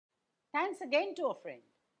Thanks again to a friend.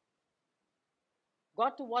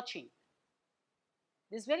 Got to watching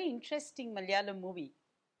this very interesting Malayalam movie,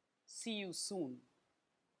 See You Soon.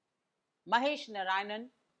 Mahesh Narayanan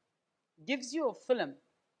gives you a film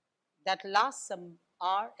that lasts some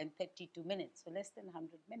hour and 32 minutes, so less than 100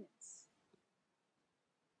 minutes.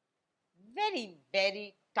 Very,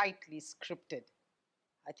 very tightly scripted.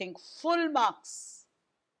 I think full marks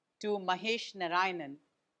to Mahesh Narayanan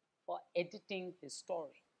for editing his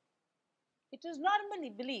story. It is normally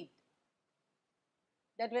believed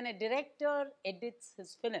that when a director edits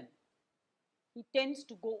his film, he tends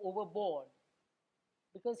to go overboard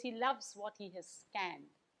because he loves what he has scanned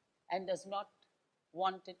and does not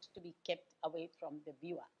want it to be kept away from the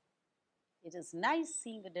viewer. It is nice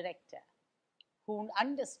seeing a director who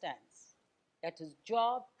understands that his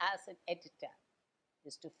job as an editor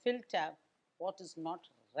is to filter what is not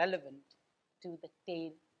relevant to the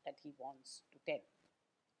tale that he wants to tell.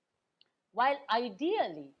 While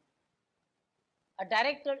ideally, a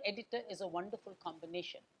director-editor is a wonderful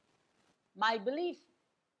combination, my belief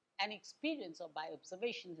and experience, or by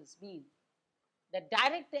observation, has been that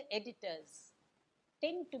director-editors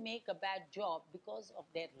tend to make a bad job because of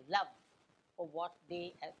their love for what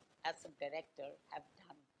they, as a director, have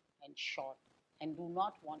done and shot and do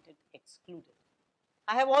not want it excluded.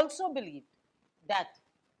 I have also believed that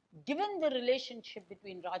given the relationship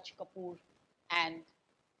between Raj Kapoor and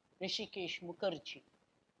Hrishikesh Mukherjee,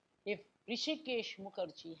 if Hrishikesh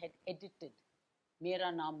Mukherjee had edited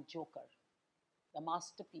Mera Naam Joker, the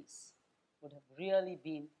masterpiece would have really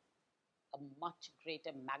been a much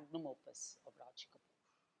greater magnum opus of Raj Kapoor.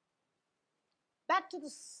 Back to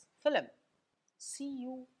this film, See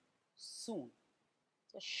You Soon.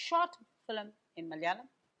 It's a short film in Malayalam.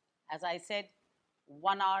 As I said,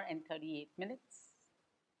 1 hour and 38 minutes.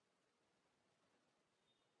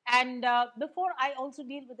 And before I also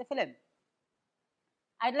deal with the film,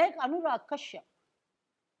 I'd like Anurag Kashyap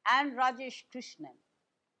and Rajesh Krishnan,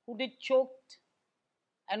 who did Choked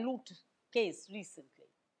and Loot case recently.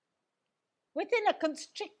 Within a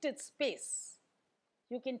constricted space,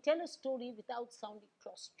 you can tell a story without sounding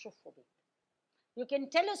claustrophobic. You can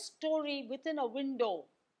tell a story within a window,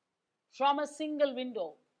 from a single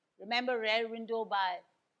window. Remember Rare Window by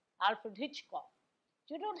Alfred Hitchcock.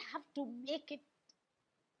 You don't have to make it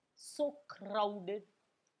so crowded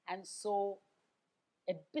and so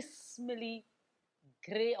abysmally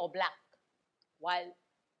grey or black, while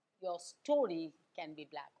your story can be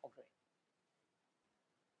black or grey.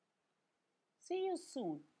 See You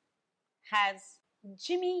Soon has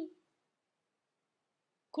Jimmy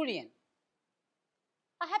Kurian,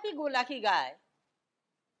 a happy-go-lucky guy,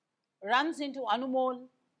 runs into Anumol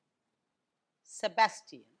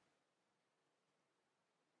Sebastian,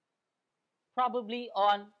 probably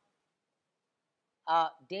on a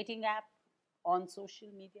dating app, on social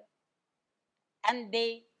media, and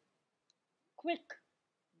they quick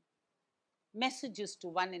messages to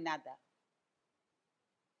one another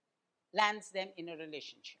lands them in a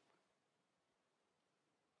relationship.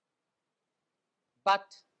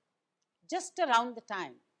 But just around the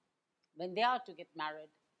time when they are to get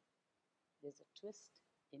married, there's a twist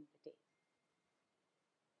in the tale.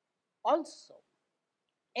 Also,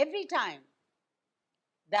 every time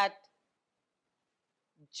that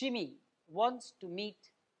Jimmy wants to meet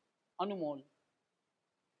Anumol,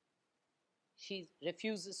 she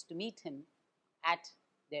refuses to meet him at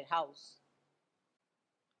their house.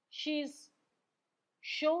 She's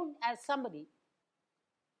shown as somebody,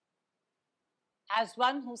 as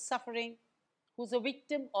one who's suffering, who's a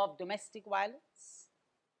victim of domestic violence,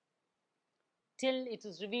 till it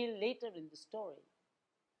is revealed later in the story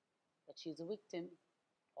that she's a victim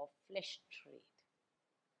of flesh trade.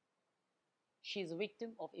 She's a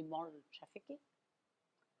victim of immoral trafficking,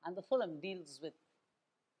 and the film deals with,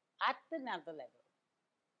 at another level,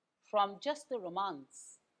 from just the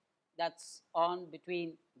romance that's on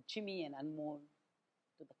between Jimmy and Anmol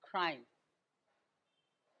to the crime.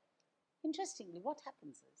 Interestingly, what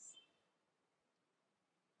happens is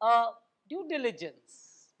due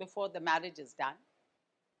diligence before the marriage is done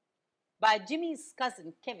by Jimmy's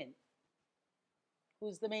cousin Kevin,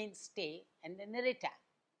 who's the mainstay and the narrator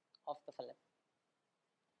of the film.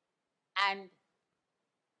 And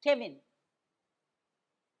Kevin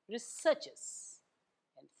researches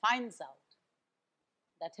and finds out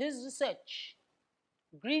that his research,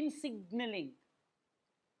 green signaling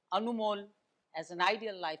Anumol as an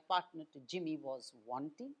ideal life partner to Jimmy, was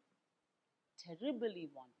wanting, terribly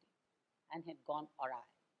wanting, and had gone awry.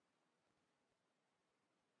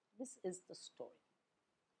 This is the story.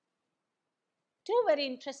 Two very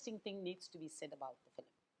interesting things needs to be said about the film.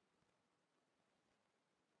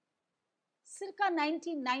 circa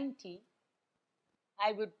 1990,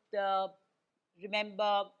 I would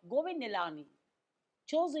remember Govind Nilani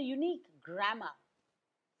chose a unique grammar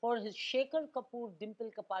for his Shekhar Kapoor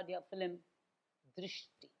Dimple Kapadia film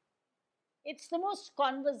Drishti. It's the most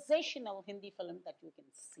conversational Hindi film that you can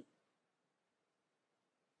see.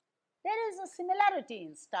 There is a similarity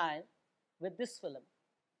in style with this film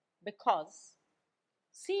because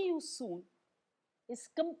See You Soon is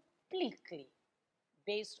completely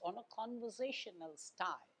based on a conversational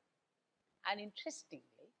style. And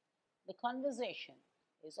interestingly, the conversation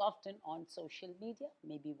is often on social media,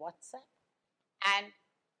 maybe WhatsApp, and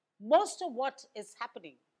most of what is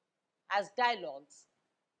happening as dialogues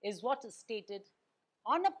is what is stated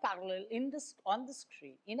on a parallel on the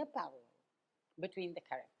screen, in a parallel between the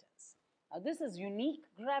characters. Now, this is unique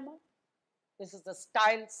grammar. This is the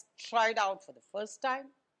style tried out for the first time,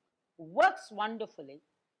 works wonderfully,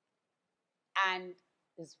 and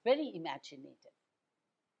is very imaginative.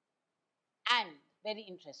 And very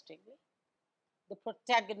interestingly, the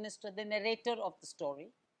protagonist or the narrator of the story,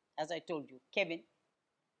 as I told you, Kevin,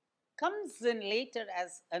 comes in later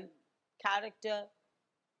as a character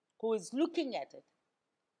who is looking at it,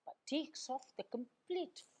 but takes off the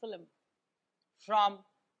complete film from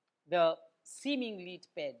the seeming lead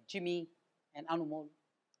pair, Jimmy and Anumol,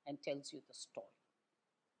 and tells you the story.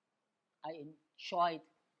 I enjoyed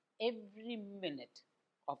every minute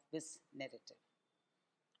of this narrative.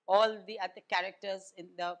 All the other characters in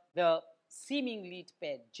the seeming lead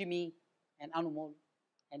pair, Jimmy and Anumol,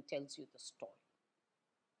 and tells you the story.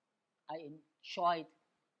 I enjoyed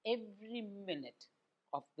every minute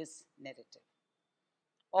of this narrative.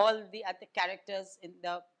 All the other characters in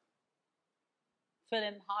the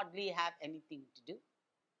film hardly have anything to do.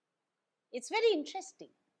 It's very interesting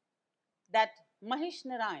that Mahesh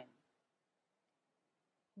Narayan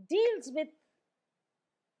deals with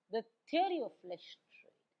the theory of flesh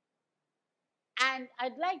trade. And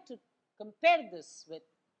I'd like to compare this with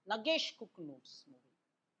Nagesh Kukunur's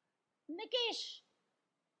movie.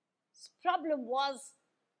 Nagesh's problem was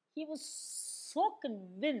he was so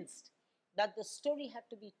convinced that the story had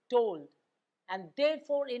to be told, and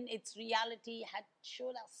therefore in its reality had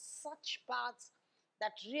showed us such parts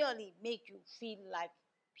that really make you feel like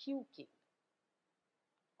puking.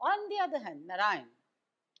 On the other hand, Narayan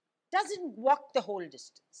doesn't walk the whole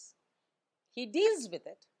distance. He deals with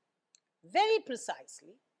it very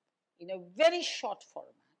precisely in a very short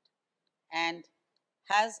format and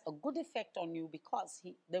has a good effect on you because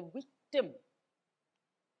the victim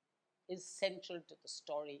is central to the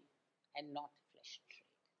story and not flesh trade.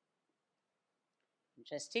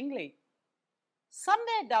 Interestingly,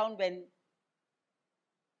 somewhere down when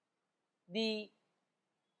the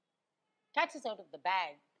cat is out of the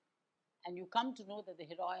bag and you come to know that the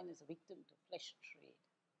heroine is a victim to flesh trade,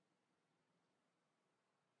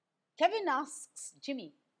 Kevin asks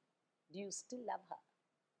Jimmy, do you still love her?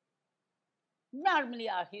 Normally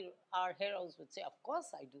our heroes would say, of course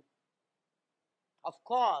I do. Of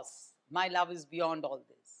course, my love is beyond all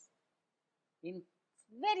this. In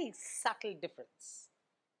very subtle difference,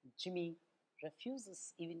 Jimmy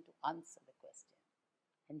refuses even to answer the question.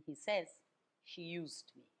 And he says, she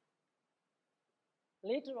used me.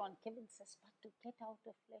 Later on, Kevin says, but to get out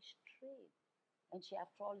of flesh trade. And she,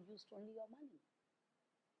 after all, used only your money.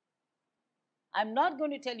 I'm not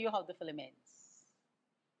going to tell you how the film ends.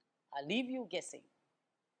 I'll leave you guessing.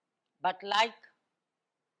 But like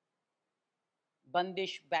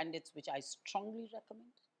Bandish Bandits, which I strongly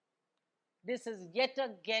recommend, this is yet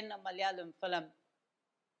again a Malayalam film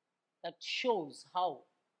that shows how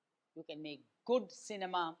you can make good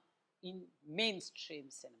cinema in mainstream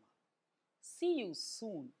cinema. See You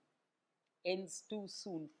Soon ends too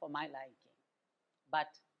soon for my liking, but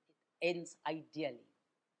it ends ideally.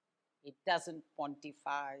 It doesn't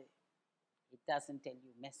pontify, it doesn't tell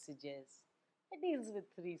you messages. It deals with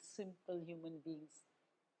three simple human beings,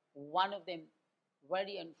 one of them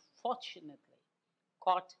very unfortunately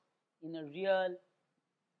caught in a real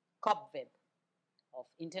cobweb of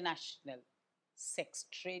international sex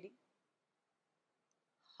trading.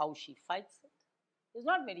 How she fights it is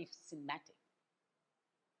not very cinematic,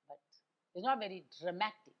 but it's not very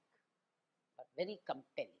dramatic, but very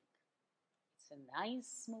compelling. It's a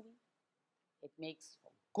nice movie. It makes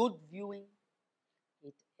for good viewing.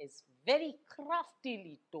 It is very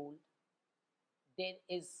craftily told. There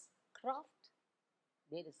is craft,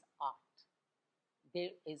 there is art.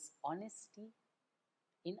 There is honesty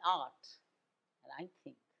in art. And I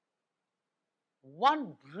think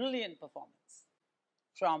one brilliant performance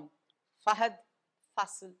from Fahadh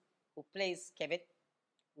Faasil, who plays Kevin,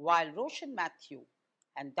 while Roshan Mathew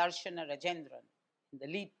and Darshana Rajendran in the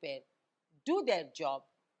lead pair do their job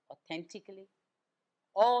authentically.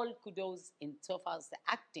 All kudos in so far as the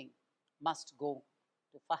acting must go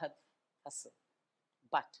to Fahadh Faasil.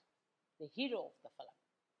 But the hero of the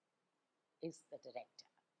film is the director.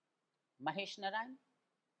 Mahesh Narayan,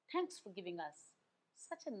 thanks for giving us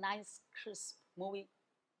such a nice, crisp movie.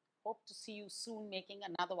 Hope to see you soon making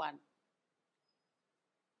another one.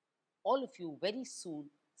 All of you very soon.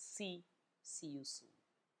 See you soon.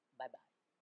 Bye-bye.